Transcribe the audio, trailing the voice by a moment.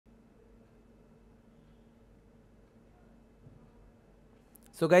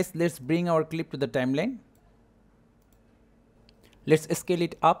So guys, let's bring our clip to the timeline. Let's scale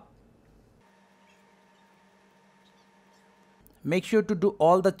it up. Make sure to do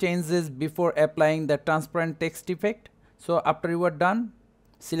all the changes before applying the transparent text effect. So after you are done,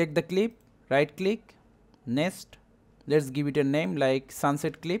 select the clip, right click, next. Let's give it a name like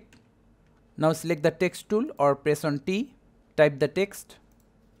sunset clip. Now select the text tool or press on T, type the text,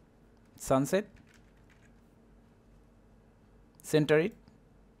 sunset, center it,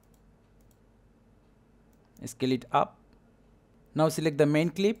 scale it up. Now select the main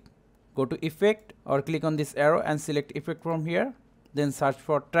clip, go to effect or click on this arrow and select effect from here. Then search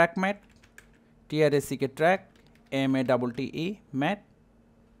for track matte, TRACK track, MATTE matte.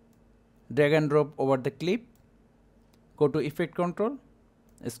 Drag and drop over the clip. Go to effect control,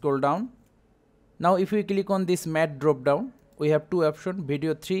 scroll down. Now if we click on this matte drop down, we have two options,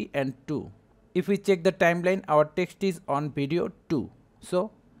 video 3 and 2. If we check the timeline, our text is on video 2.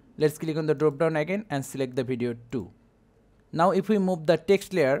 So let's click on the drop down again and select the video 2. Now if we move the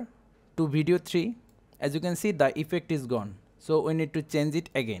text layer to video 3, as you can see the effect is gone. So we need to change it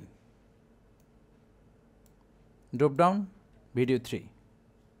again. Drop down, video 3.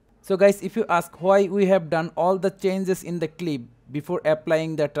 So guys, if you ask why we have done all the changes in the clip before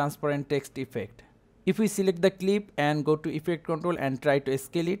applying the transparent text effect. If we select the clip and go to effect control and try to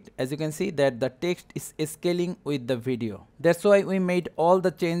scale it, as you can see that the text is scaling with the video. That's why we made all the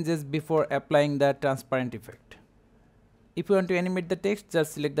changes before applying the transparent effect. If you want to animate the text,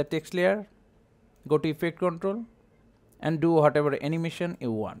 just select the text layer, go to effect control and do whatever animation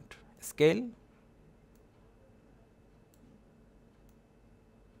you want. Scale.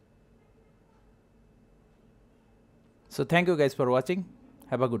 So thank you guys for watching.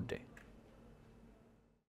 Have a good day.